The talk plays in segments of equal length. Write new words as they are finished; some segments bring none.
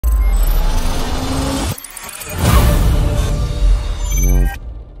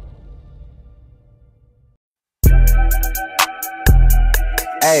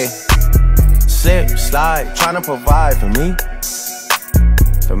Hey, slip, slide, tryna provide for me.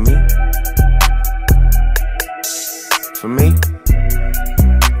 For me. For me.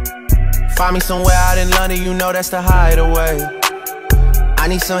 Find me somewhere out in London, you know that's the hideaway. I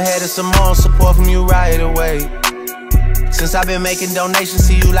need some head and some more support from you right away. Since I've been making donations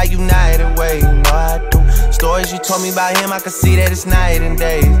to you like United Way, you know I do. Stories you told me about him, I can see that it's night and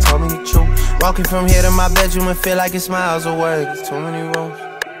day. You told me the truth. Walking from here to my bedroom and feel like it's miles away. There's too many roads.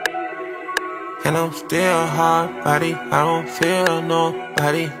 And I'm still hard body, I don't feel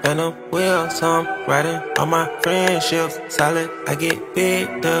nobody. And I'm with some riding on my friendships solid. I get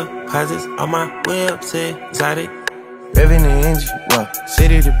big deposits on my whips exotic. Revving the engine, well,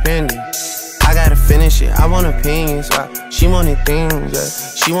 city dependent. I gotta finish it, I want opinions, she wanted things,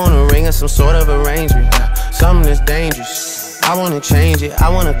 yeah. She want a ring or some sort of arrangement, yeah. Something that's dangerous, I wanna change it, I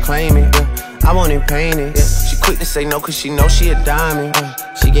wanna claim it, yeah. I want it painted, yeah. She quick to say no cause she know she a diamond, yeah.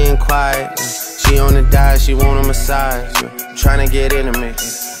 She getting quiet, yeah. She on the diet, she want a massage, yeah. I'm tryna get intimate,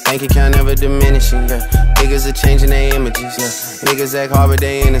 yeah. Bank account never diminishing, yeah. Niggas are changing their images, yeah. Niggas act hard but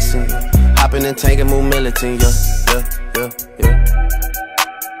they innocent, yeah. Hop in the tank and move militant, yeah. Yeah.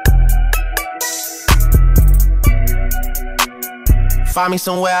 Find me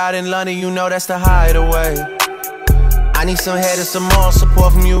somewhere out in London, you know that's the hideaway. I need some head and some more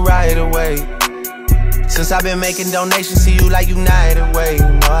support from you right away. Since I've been making donations to you like United Way, you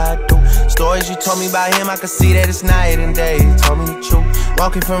know I do. Stories you told me about him, I can see that it's night and day. You told me the truth.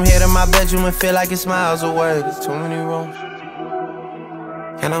 Walking from here to my bedroom and feel like it's miles away. There's too many roads.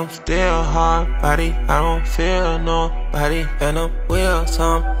 And I'm still hard body, I don't feel nobody. And I'm with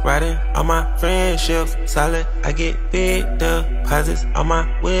some riding on my friendships solid. I get big deposits on my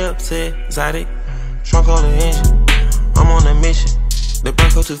whips exotic. Trunk on the engine, I'm on a mission. The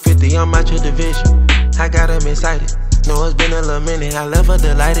Bronco 250, I'm out your division. I got them excited, know it's been a little minute. I left her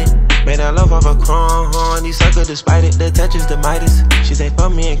delighted, made her love off a chrome. These suckers despite it, the touch is the Midas. She say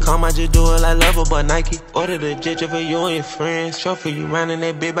fuck me and calm, I just do it like Lover but Nike. Order the jet for you and your friends, show for you round in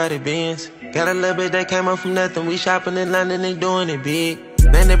that big body Benz. Got a little bit that came up from nothing, we shopping in London and doing it big.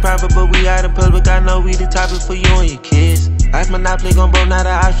 Name it private but we out in public, I know we the topic for you and your kids. Life Monopoly gon' blow, not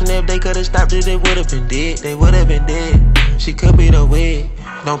an option. If they could've stopped it, they would've been dead. They would've been dead. She could be the wig.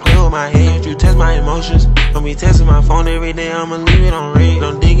 Don't play with my head, you test my emotions. Don't be testing my phone every day, I'ma leave it on red.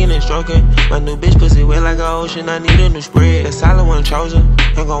 Don't digging and stroking. My new bitch pussy wet like an ocean, I need a new spread. The solid one chosen.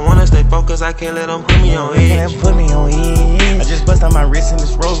 Ain't gon' wanna stay focused, I can't let them put me on edge. Put me on edge. I just bust on my wrist and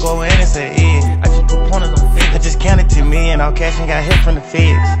this rose go in and say edge. I just put pointers on feds. I just counted to me and all cash and got hit from the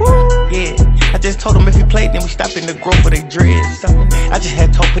feds. Yeah, I just told them if he played then we stopped in the growth of they dreads. I just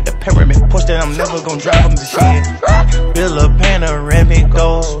had to put the pyramid push that I'm never gon' drive them to shit. Build a panoramic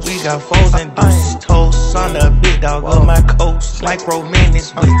doors. We got foes and deuces toast on the big dog of my coast. Like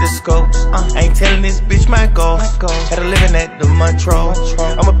romantics with the scopes. Ain't telling this bitch my goals. Had a living at the Montreux.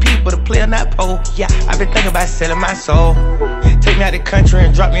 I'm a peep but a player not pole. Yeah, I've been thinking about selling my soul. Take me out the country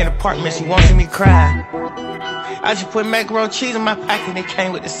and drop me in an apartment. She won't see me cry. I just put macaroni cheese in my pocket and it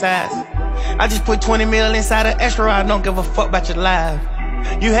came with the size. I just put 20 mil inside an extra. I don't give a fuck about your life.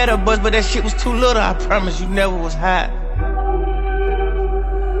 You had a buzz but that shit was too little. I promise you never was hot.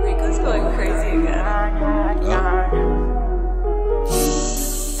 Rico's going crazy again.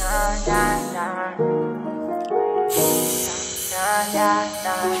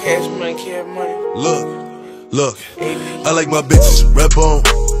 Cash money, cash money. Look, I like my bitches red bone,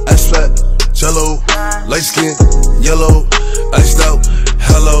 ass fat, jello, light skin, yellow, iced out,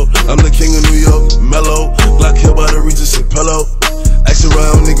 hello. I'm the king of New York, mellow, black hair by the Regis and pillow. Ask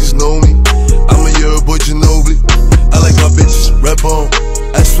around, niggas know me. I'm a year boy Ginobili. I like my bitches red bone,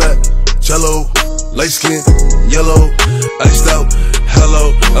 ass fat, jello, light skin, yellow, iced out,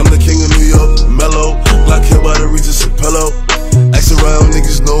 hello. I'm the king of New York, mellow, black hair by the Regis and pillow. Ask around,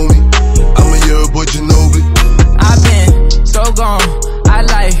 niggas know me. I'm a year boy Ginobili. I've been so gone, I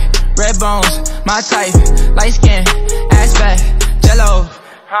like red bones, my type, light skin, ass fat, jello.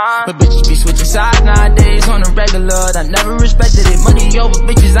 But bitches be switching sides nowadays on the regular. I never respected it. Money over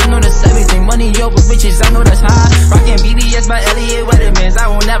bitches, I know that's everything. Money over bitches, I know that's high. Rockin' BBS by Elliot Weathermans. I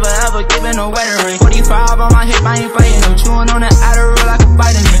will never ever give in a wedding ring. 45 on my hip, I ain't fighting them. Chewing on that Adderall like a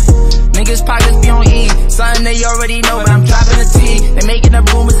vitamin. Niggas pockets be on E. Something they already know, but I'm dropping the T. They making up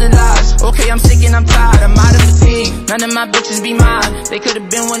rumors and lies. Okay, I'm sick and I'm tired, I'm out of fatigue. None of my bitches be mine. They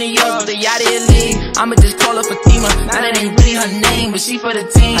could've been one of yours, but they out of your league. I'ma just call her Fatima. Now that ain't really her name, but she for the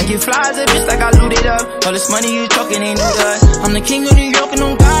team. I get flies a bitch like I looted up. All this money you talking ain't no good. I'm the king of New York and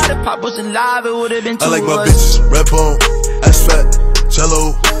on God. If Pop was alive, it would've been too. I like my bitches red bone, ass fat,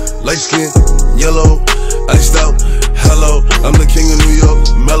 jello, light skin, yellow, iced out, hello. I'm the king of New York,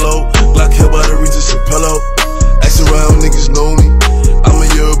 mellow. Black hair by the Regis and pillow. Ask around, niggas know me. I'm a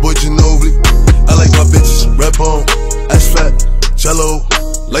year boy, Ginobili. I like my bitches, red bone, ass fat, jello,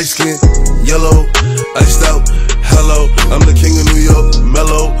 light skin, yellow, iced out, hello. I'm the king of New York,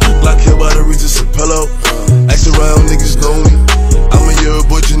 mellow. Black hair by the Regis and pillow. Ask around, niggas know me. I'm a year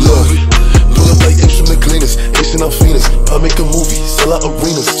boy, Ginobili. Pull up like instrument cleaners, Haitian Alphinas. I make a movie, sell out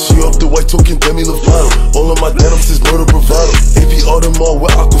arenas. She off the white token, Demi Lovato. All of my denims is murder bravado. AP Audemars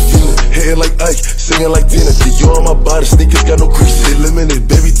with Aquafina. Hitting like Ike, singing like Tina. Dior on my body, sneakers got no creases. They limited,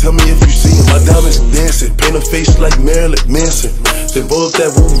 baby, tell me if you see it. My diamonds dancing, paint a face like Marilyn Manson. They both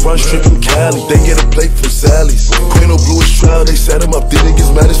that roof run straight from Cali. They get a plate from Sally's. Queen of Blue is trial, they set him up. These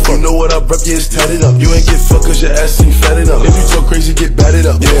niggas mad as fuck. You know what I rep, yeah, it's tatted up. You ain't get fucked cause your ass ain't fatted up. If you talk crazy, get batted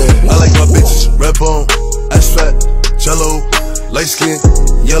up. Yeah, I like my bitches, red bone, ass fat, jello, light skin,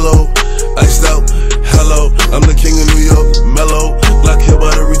 yellow, iced out, hello. I'm the king of New York, mellow. Black hair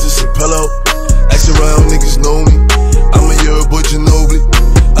by the Regis and pillow. Ask around, niggas know me. I'm a year boy, Ginobili.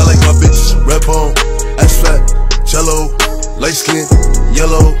 I like my bitches, red bone, ass fat, jello, light skin,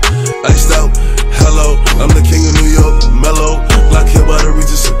 yellow, iced out, hello. I'm the king of New York, mellow. Black hair by the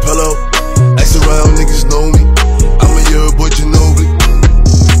Regis and pillow. Ask around, niggas know me. I'm a year boy, Ginobili.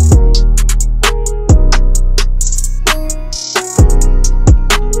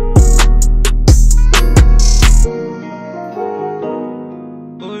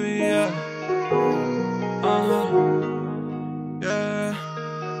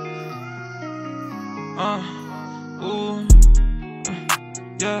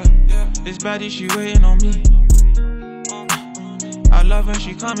 This baddie, she waiting on me. I love when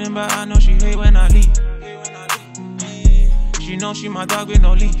she coming, but I know she hate when I leave. She know she my dog with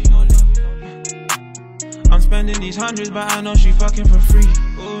no leash. I'm spending these hundreds, but I know she fucking for free.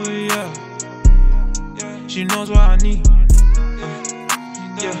 Oh yeah, she knows what I need.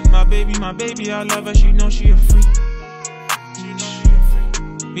 Yeah, my baby, I love her, she knows she a freak.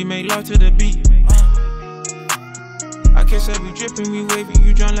 We make love to the beat. I kiss her, we drippin', we wavy,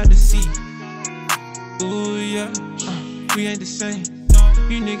 you drown like the sea. Ooh yeah, we ain't the same.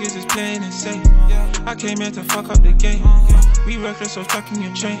 You niggas is playing insane. I came here to fuck up the game. We reckless, so stuck in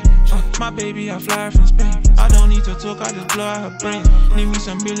your chain. My baby, I fly her from Spain. I don't need to talk, I just blow out her brain. Need me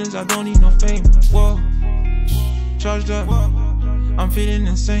some millions, I don't need no fame. Whoa, charged up, I'm feeling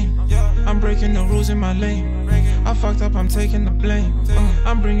insane. I'm breaking the rules in my lane. I fucked up, I'm taking the blame.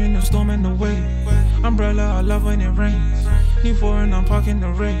 I'm bringing the storm and the wave. Umbrella, I love when it rains. New foreign, I'm parking the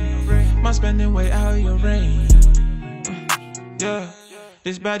rain. My spending way out of your range. Yeah,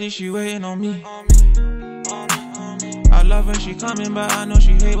 this baddie, she waiting on me. I love when she coming, but I know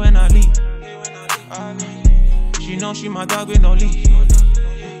she hate when I leave. She know she my dog with no leash.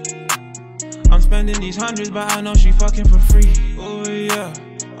 I'm spending these hundreds, but I know she fucking for free. Oh yeah,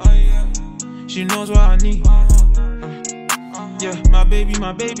 she knows what I need. Yeah, my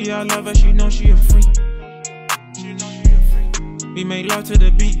baby, I love her, she knows she a freak. We make love to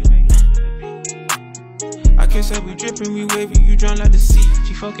the beat. I kiss her, we drippin', we wavy, you drown like the sea.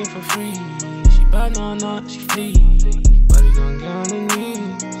 She fucking for free. She bad, no, not, she flee. Body gon' get on her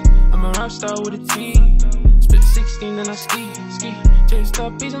knees. I'm a rap star with a T. Spit 16, then I ski. Chased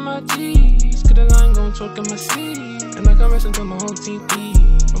up, piece of my teeth. Cause the line gon' choke on my sleeve. And I can rest until my whole team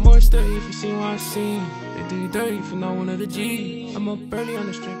eat. I'm more sturdy if you see what I see. They do you dirty if you're not one of the G's. I'm up early on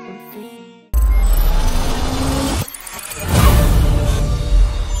the strip with the feet.